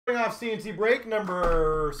Off CNC break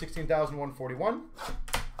number 16,141.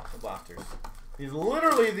 The blasters. These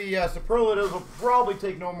literally the superlatives will probably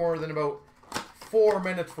take no more than about 4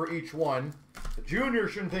 minutes for each one. The junior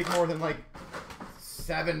shouldn't take more than like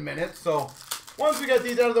 7 minutes. So once we get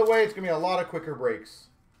these out of the way, it's gonna be a lot of quicker breaks.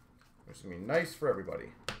 It's gonna be nice for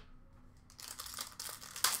everybody.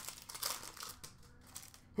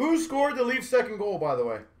 Who scored the Leafs' second goal, by the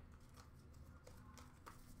way?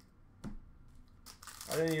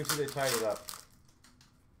 I didn't even see they tied it up.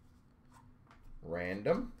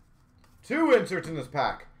 Random. 2 inserts in this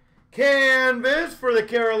pack. Canvas for the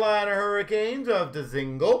Carolina Hurricanes of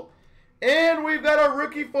Dzingel. And we've got a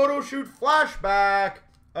rookie photo shoot flashback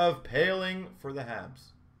of Paling for the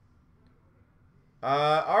Habs.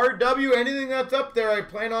 RW, anything that's up there I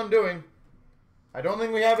plan on doing. I don't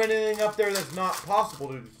think we have anything up there that's not possible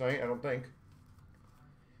to do tonight, I don't think.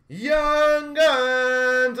 Young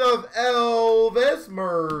Guns of Elvis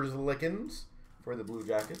Merzlikins for the Blue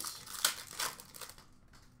Jackets.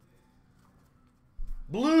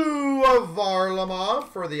 Blue of Varlamov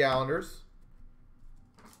for the Islanders.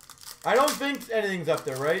 I don't think anything's up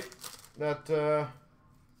there, right? That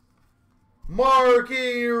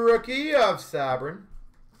marquee rookie of Sabrin.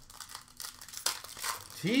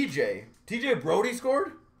 TJ Brody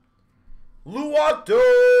scored? Luato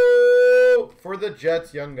for the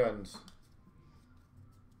Jets Young Guns.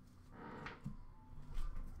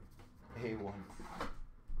 A1.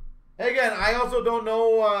 Again, I also don't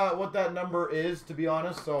know what that number is, to be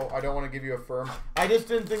honest, so I don't want to give you a firm. I just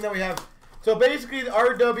didn't think that we have... So basically,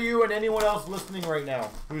 RW and anyone else listening right now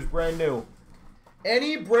who's brand new,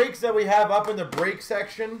 any breaks that we have up in the break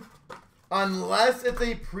section, unless it's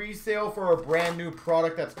a pre-sale for a brand new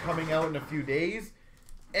product that's coming out in a few days,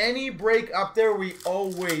 any break up there, we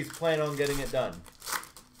always plan on getting it done.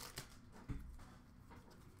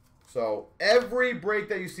 So every break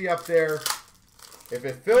that you see up there, if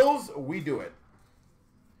it fills, we do it.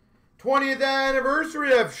 20th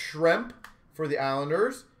anniversary of Shrimp for the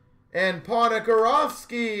Islanders. And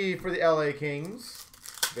Ponikarovsky for the LA Kings.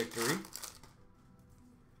 Victory.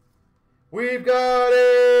 We've got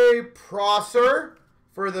a Prosser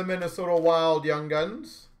for the Minnesota Wild Young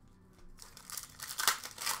Guns.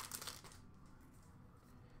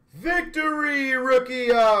 Victory rookie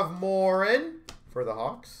of Morin for the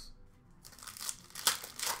Hawks.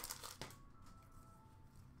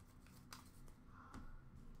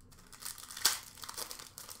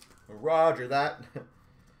 Roger that.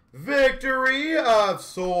 Victory of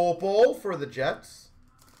Sopel for the Jets.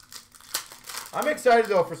 I'm excited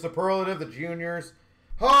though for Superlative, the juniors.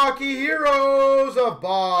 Hockey Heroes of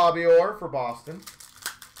Bobby Orr for Boston.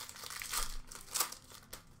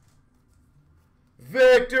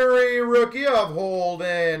 Victory rookie of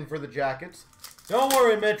Holden for the Jackets. Don't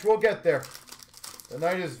worry, Mitch, we'll get there. The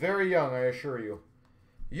night is very young, I assure you.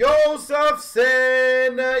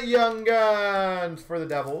 Josefson Young Guns for the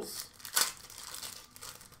Devils.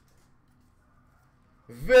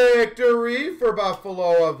 Victory for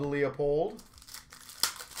Buffalo of Leopold.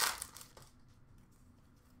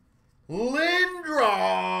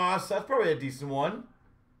 Lindros, that's probably a decent one.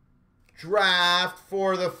 Draft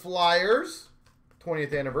for the Flyers.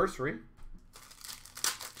 20th anniversary.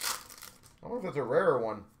 I don't know if that's a rarer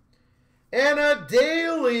one. And a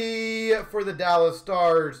Daily for the Dallas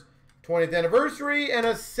Stars. 20th anniversary. And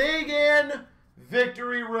a Sagan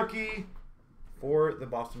victory rookie for the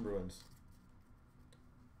Boston Bruins.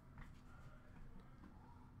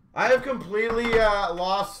 I have completely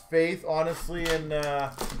lost faith, honestly, in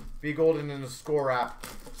Be Golden in the Score app.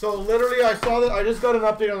 So literally, I saw that I just got an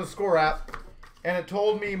update on the Score app, and it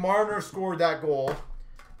told me Marner scored that goal.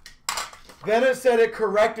 Then it said it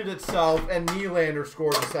corrected itself, and Nylander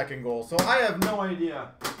scored the second goal. So I have no idea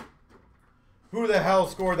who the hell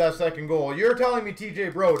scored that second goal. You're telling me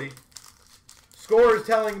TJ Brody. Score is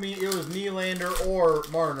telling me it was Nylander or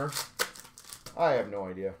Marner. I have no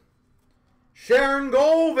idea. Sharon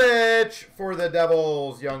Govich for the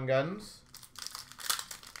Devils Young Guns.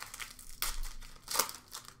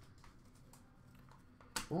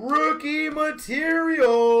 Rookie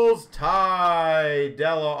Materials, Ty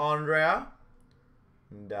Dellandrea,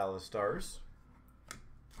 Dallas Stars.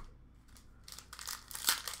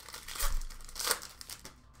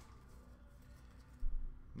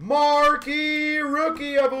 Marquee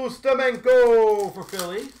Rookie of Ustamenko for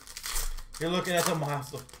Philly. You're looking at the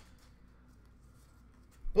muscle.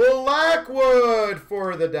 Blackwood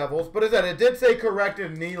for the Devils. But as I said, it did say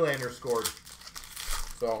corrected Nylander scored.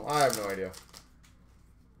 So, I have no idea.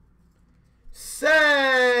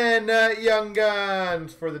 Sen Young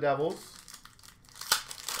Guns for the Devils.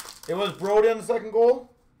 It was Brody on the second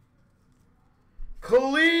goal.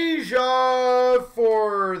 Collegia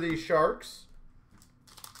for the Sharks.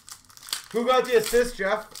 Who got the assist,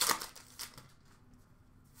 Jeff?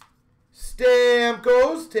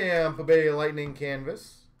 Stamkos, Tampa Bay Lightning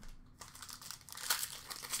canvas.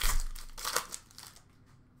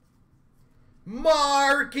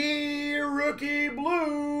 Marquee rookie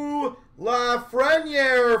blue.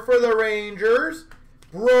 Lafreniere for the Rangers.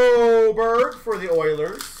 Broberg for the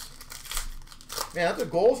Oilers. Man, that's a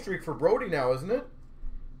goal streak for Brody now, isn't it?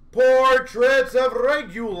 Portraits of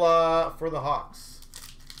Regula for the Hawks.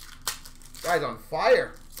 Guy's on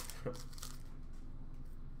fire.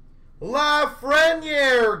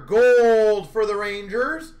 Lafreniere gold for the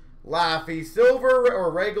Rangers. Laffy silver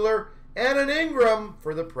or regular. And an Ingram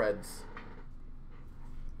for the Preds.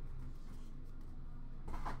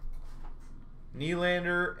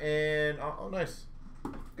 Nylander and oh nice.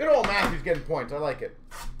 Good old Matthews getting points. I like it.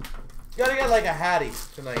 Gotta get like a Hattie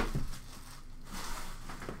tonight.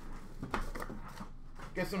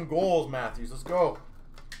 Get some goals, Matthews. Let's go.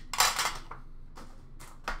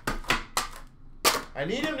 I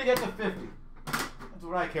need him to get to 50. That's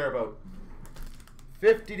what I care about.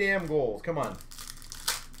 50 damn goals. Come on.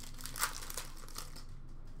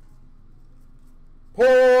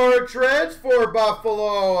 Portraits for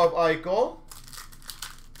Buffalo of Eichel.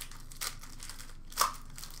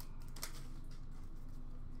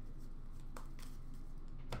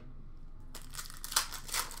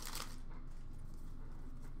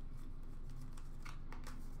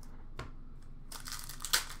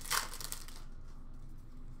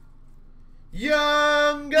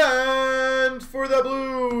 Young Guns for the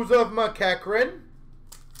Blues of McEachran.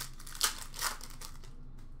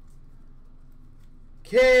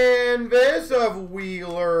 Canvas of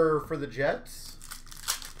Wheeler for the Jets.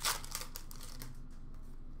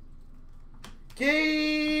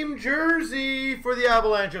 Game jersey for the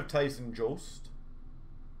Avalanche of Tyson Jost.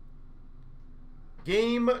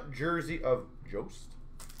 Game jersey of Jost.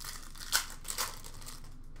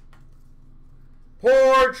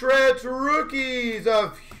 Portraits rookies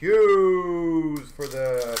of Hughes for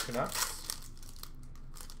the Canucks.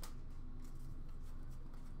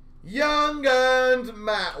 Young Guns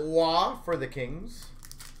Matt Waugh for the Kings.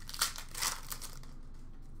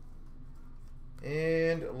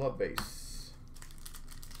 And Love Base.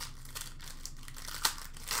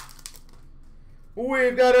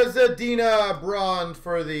 We've got a Zadina Bronze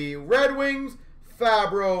for the Red Wings.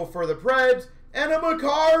 Fabro for the Preds. And a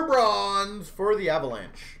Makar Bronze for the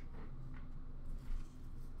Avalanche.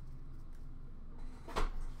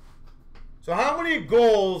 So how many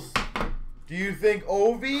goals do you think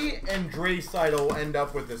Ovi and Draisaitl will end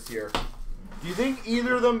up with this year? Do you think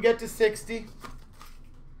either of them get to 60?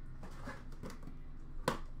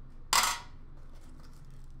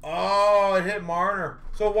 Oh, it hit Marner.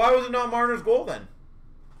 So why was it not Marner's goal then?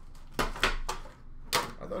 I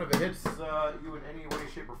thought if it hits you in any way,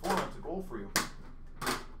 shape, or form, it's a goal for you.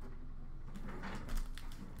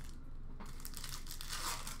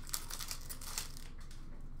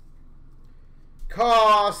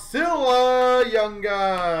 Casilla Young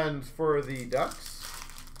Guns for the Ducks.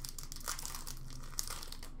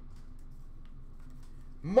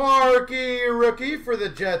 Marquee rookie for the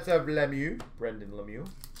Jets of Lemieux, Brendan Lemieux.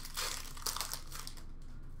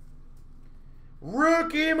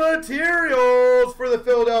 Rookie materials for the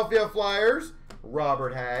Philadelphia Flyers,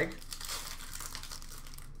 Robert Hagg.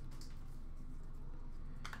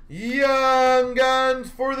 Young Guns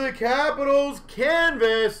for the Capitals,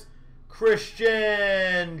 canvas,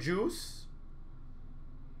 Christian Juice.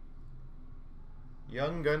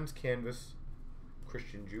 Young Guns canvas,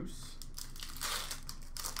 Christian Juice.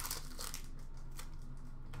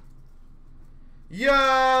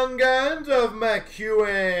 Young Guns of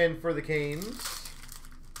McEwen for the Canes.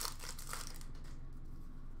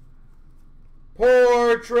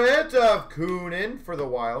 Portrait of Kunin for the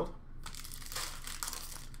Wild.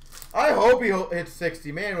 I hope he hits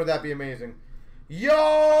 60. Man, would that be amazing.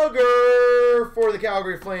 Yager for the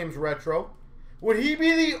Calgary Flames retro. Would he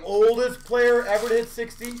be the oldest player ever to hit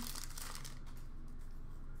 60?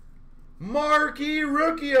 Marquee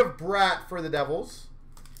rookie of Bratt for the Devils.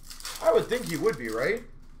 I would think he would be, right?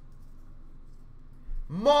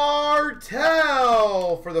 Martel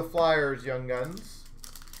for the Flyers Young Guns.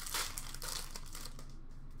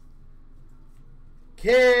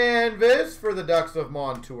 Canvas for the Ducks of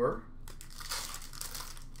Montour.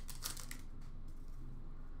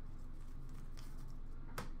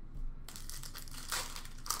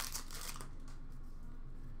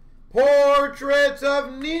 Portraits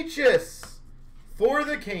of Nietzsche for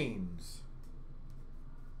the Canes.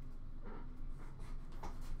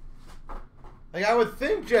 Like, I would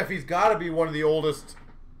think Jeffy's got to be one of the oldest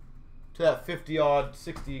to that 50-odd,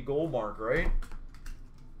 60 goal mark, right?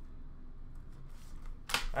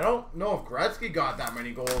 I don't know if Gretzky got that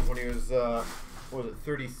many goals when he was, what was it,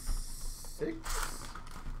 36?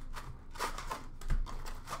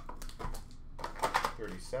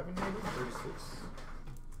 37 maybe? 36?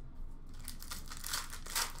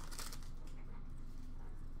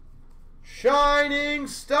 Shining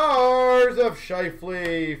Stars of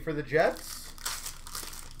Scheifele for the Jets.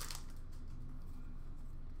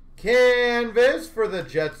 Canvas for the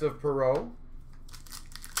Jets of Perreault.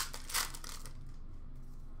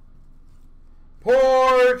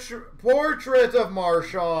 Portrait of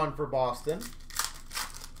Marchand for Boston.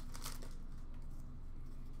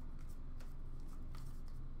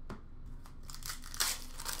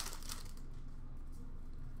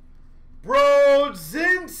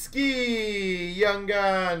 Brodzinski, Young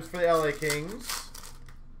Guns for the LA Kings.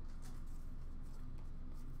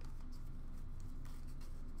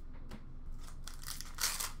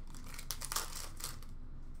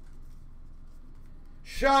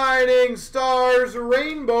 Shining Stars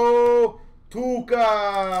Rainbow,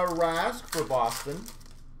 Tuukka Rask for Boston.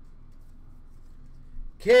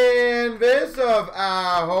 Canvas of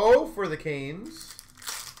Aho for the Canes.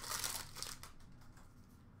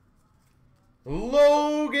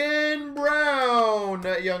 Logan Brown,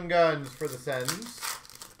 Young Guns for the Sens.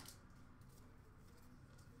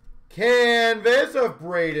 Canvas of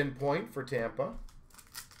Braden Point for Tampa.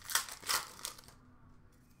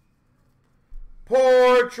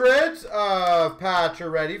 Portraits of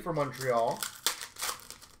Pacioretty for Montreal.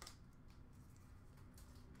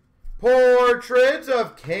 Portraits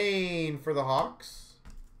of Kane for the Hawks.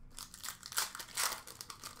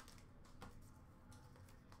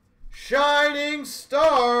 Shining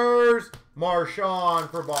Stars, Marchand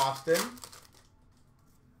for Boston.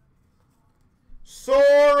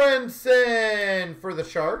 Sorensen for the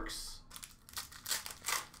Sharks.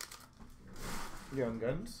 Young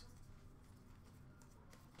Guns.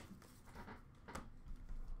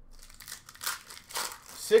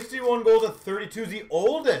 61 goals at 32 is the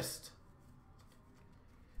oldest.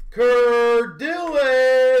 Kurdillis,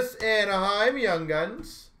 Anaheim, Young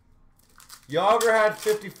Guns. Yager had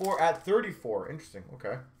 54 at 34. Interesting.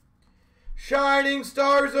 Okay. Shining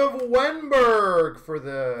Stars of Wenberg for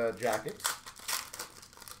the Jackets.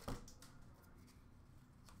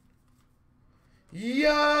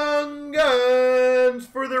 Young Guns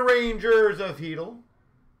for the Rangers of Hedel.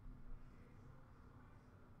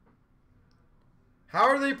 How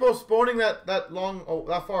are they postponing that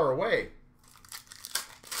far away?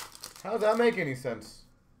 How does that make any sense?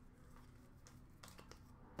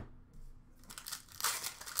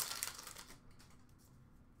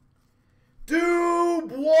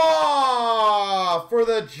 Dubois for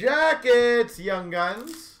the Jackets, Young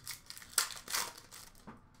Guns.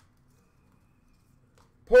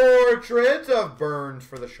 Portrait of Burns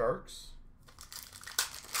for the Sharks.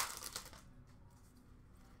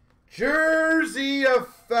 Jersey of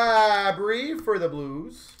Fabry for the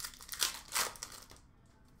Blues.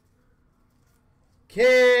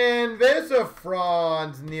 Canvas of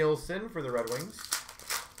Franz Nielsen for the Red Wings.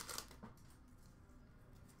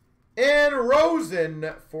 And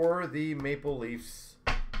Rosen for the Maple Leafs.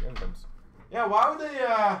 Yeah, why would they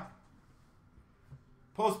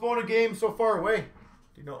postpone a game so far away?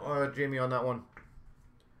 Do you know, Jamie, on that one?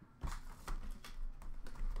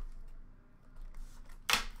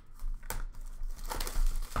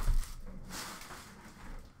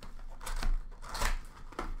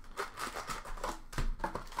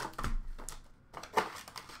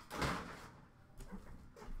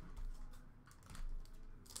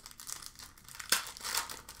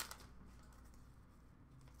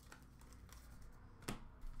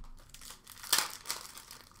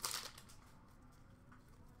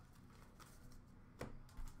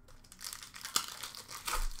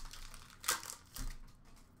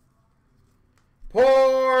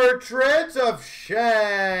 Portraits of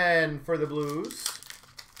Shen for the Blues.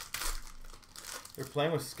 They're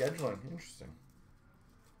playing with scheduling. Interesting.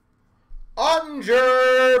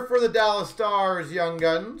 Ottinger for the Dallas Stars, Young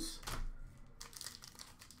Guns.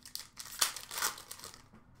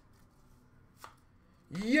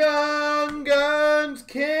 Young Guns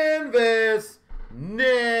Canvas,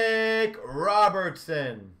 Nick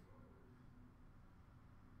Robertson.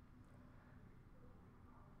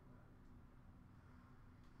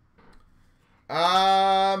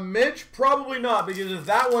 Mitch, probably not, because if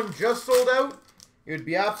that one just sold out, it would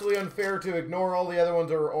be absolutely unfair to ignore all the other ones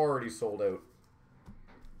that are already sold out.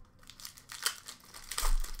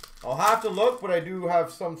 I'll have to look, but I do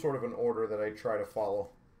have some sort of an order that I try to follow.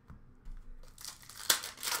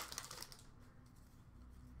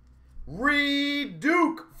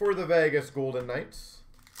 Duke for the Vegas Golden Knights.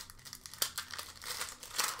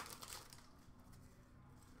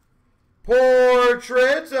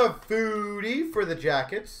 Portraits of Foodie for the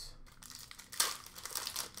Jackets.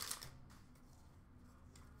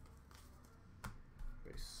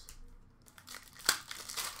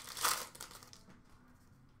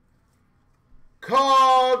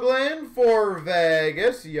 Coughlin for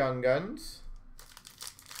Vegas, Young Guns.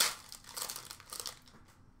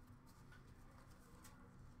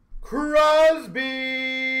 Crosby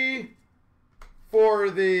for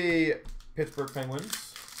the Pittsburgh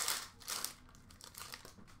Penguins.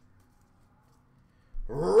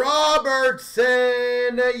 Robertson,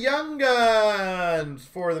 Young Guns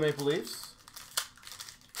for the Maple Leafs.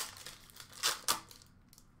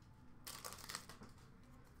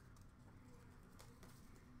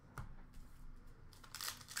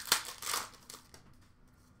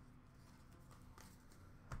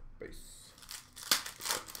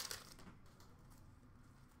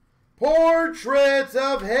 Portraits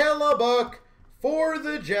of Hellebuck for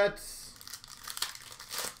the Jets.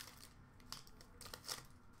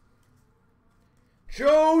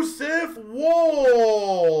 Joseph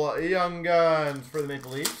Woll, Young Guns for the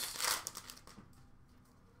Maple Leafs.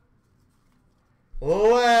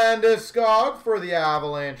 Landeskog for the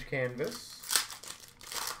Avalanche canvas.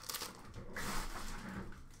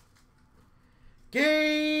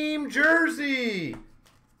 Game jersey,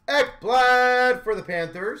 Ekblad for the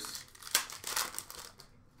Panthers.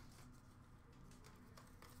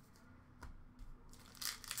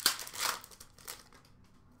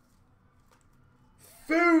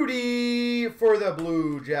 Foodie for the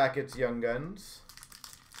Blue Jackets, Young Guns.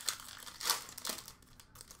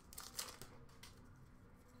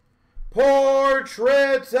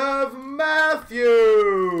 Portraits of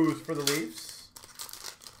Matthews for the Leafs.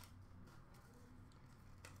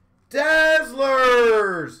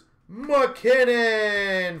 Dazzlers,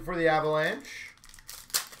 McKinnon for the Avalanche.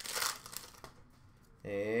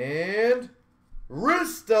 And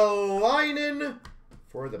Ristolainen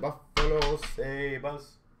for the Buffalo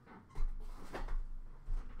Sabres.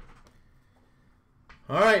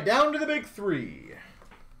 All right, down to the big three.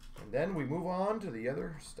 And then we move on to the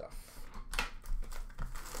other stuff.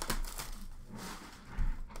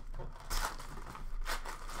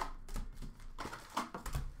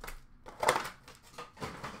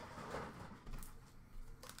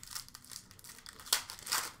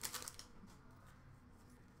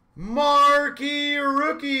 Marquee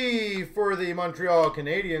rookie for the Montreal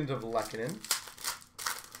Canadiens of Lehkonen.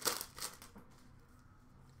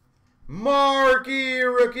 Marquee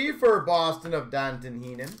rookie for Boston of Danton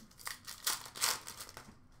Heinen.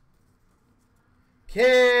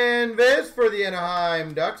 Canvas for the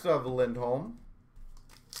Anaheim Ducks of Lindholm.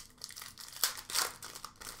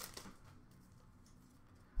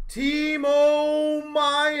 Timo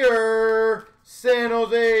Meier, San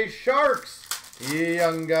Jose Sharks,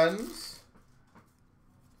 Young Guns.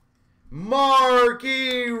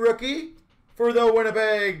 Marquee rookie for the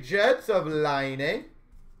Winnipeg Jets of Laine.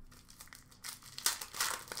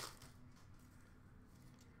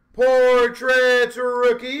 Portraits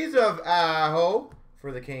rookies of Aho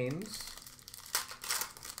for the Canes.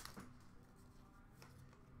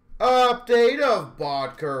 Update of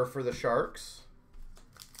Bodker for the Sharks.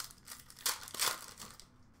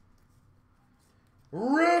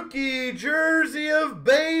 Rookie jersey of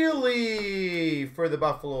Bailey for the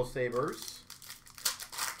Buffalo Sabres.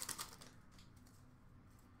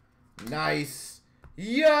 Nice.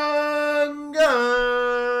 Young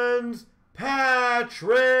Guns, Patrick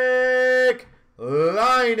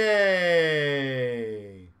Laine.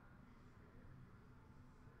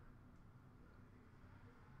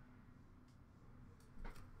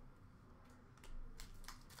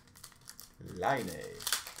 Laine.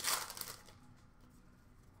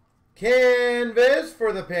 Canvas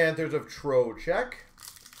for the Panthers of Trocheck.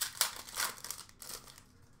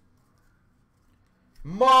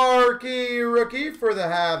 Marquee rookie for the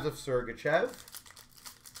Habs of Sergachev.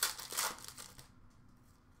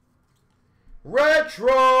 Retro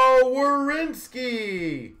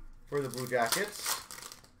Werenski for the Blue Jackets.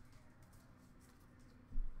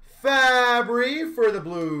 Fabry for the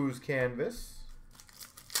Blues canvas.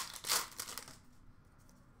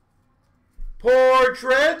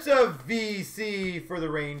 Portraits of VC for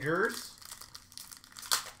the Rangers.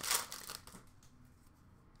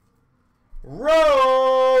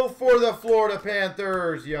 Rowe for the Florida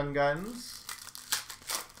Panthers, Young Guns.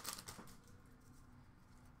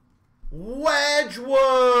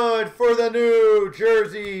 Wedgwood for the New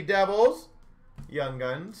Jersey Devils, Young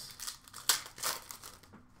Guns.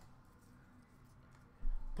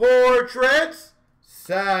 Portraits,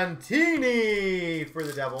 Santini for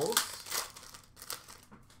the Devils.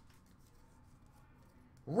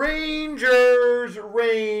 Rangers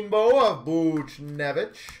Rainbow of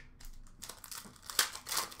Buchnevich.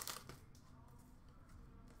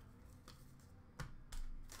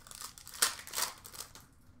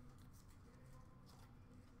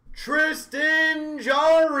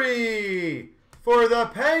 CloutsnChara for the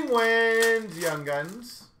Penguins, Young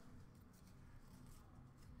Guns.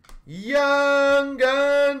 Young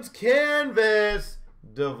Guns Canvas,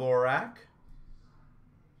 Dvorak.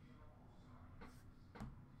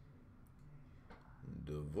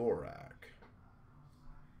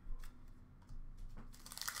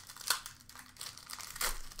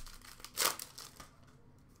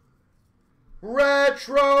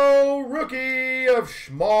 Retro Rookie of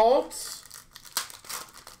Schmaltz.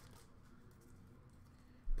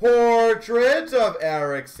 Portrait of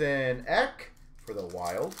Eriksson Ek for the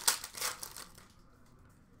Wild.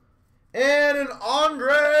 And an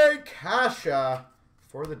Andre Kasha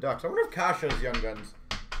for the Ducks. I wonder if Kasha's Young Guns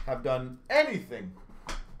have done anything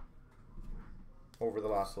over the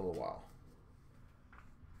last little while.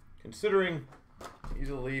 Considering he's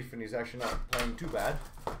a Leaf and he's actually not playing too bad.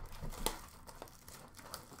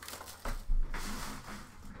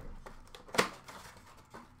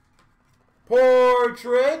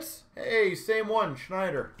 Portraits. Hey, same one,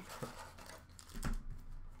 Schneider.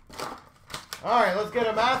 All right, let's get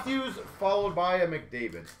a Matthews followed by a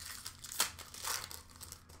McDavid.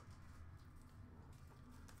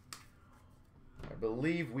 I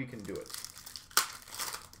believe we can do it.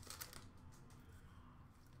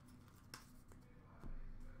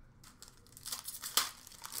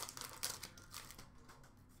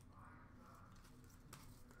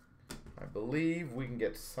 I believe we can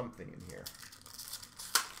get something in here.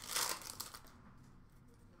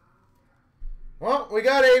 Well, we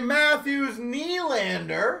got a Matthews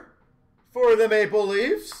Nylander for the Maple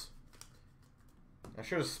Leafs. I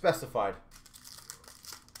should have specified.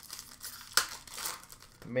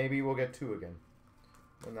 Maybe we'll get two again.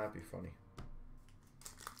 Wouldn't that be funny?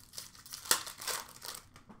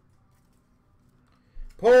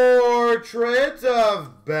 Portrait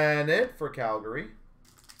of Bennett for Calgary.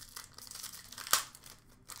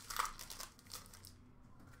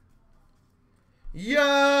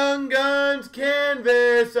 Young Guns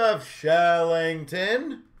Canvas of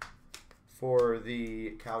Shellington for the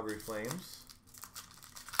Calgary Flames.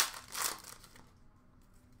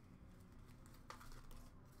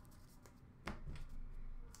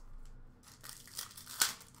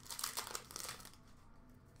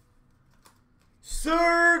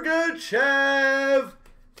 Sergachev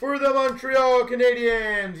for the Montreal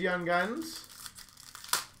Canadiens, Young Guns.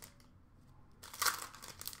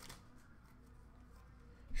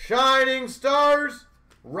 Shining Stars,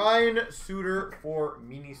 Ryan Suter for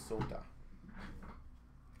Minnesota.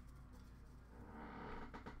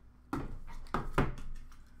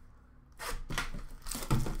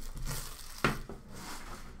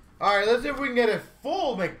 All right, let's see if we can get a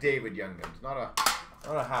full McDavid Young Guns, not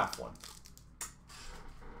a half one.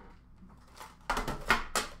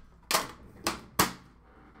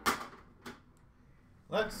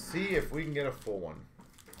 Let's see if we can get a full one.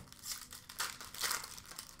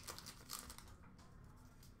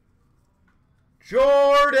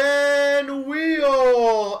 Jordan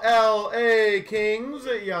Wheel, LA Kings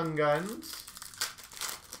at Young Guns.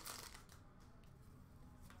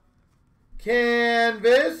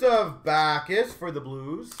 Canvas of Bacchus for the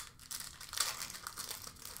Blues.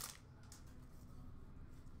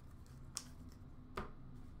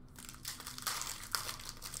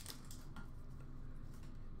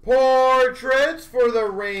 Portraits for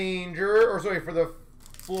the for the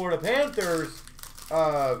Florida Panthers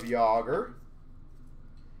of Yager.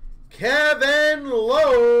 Kevin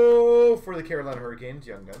Lowe for the Carolina Hurricanes,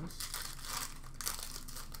 Young Guns.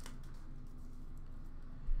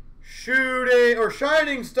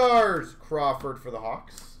 Shining Stars, Crawford for the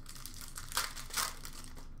Hawks.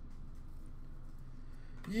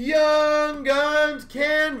 Young Guns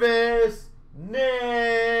Canvas,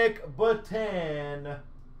 Nick Batan.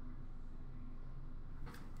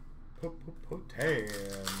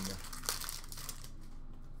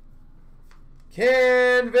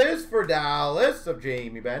 Canvas for Dallas of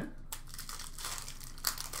Jamie Benn.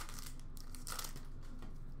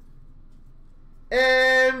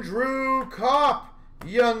 Andrew Kopp,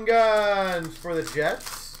 Young Guns for the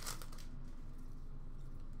Jets.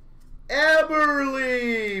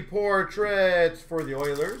 Eberle Portraits for the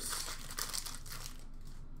Oilers.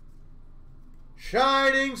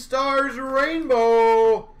 Shining Stars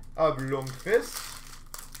Rainbow of Lundqvist.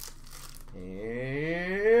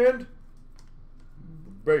 And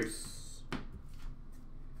Base.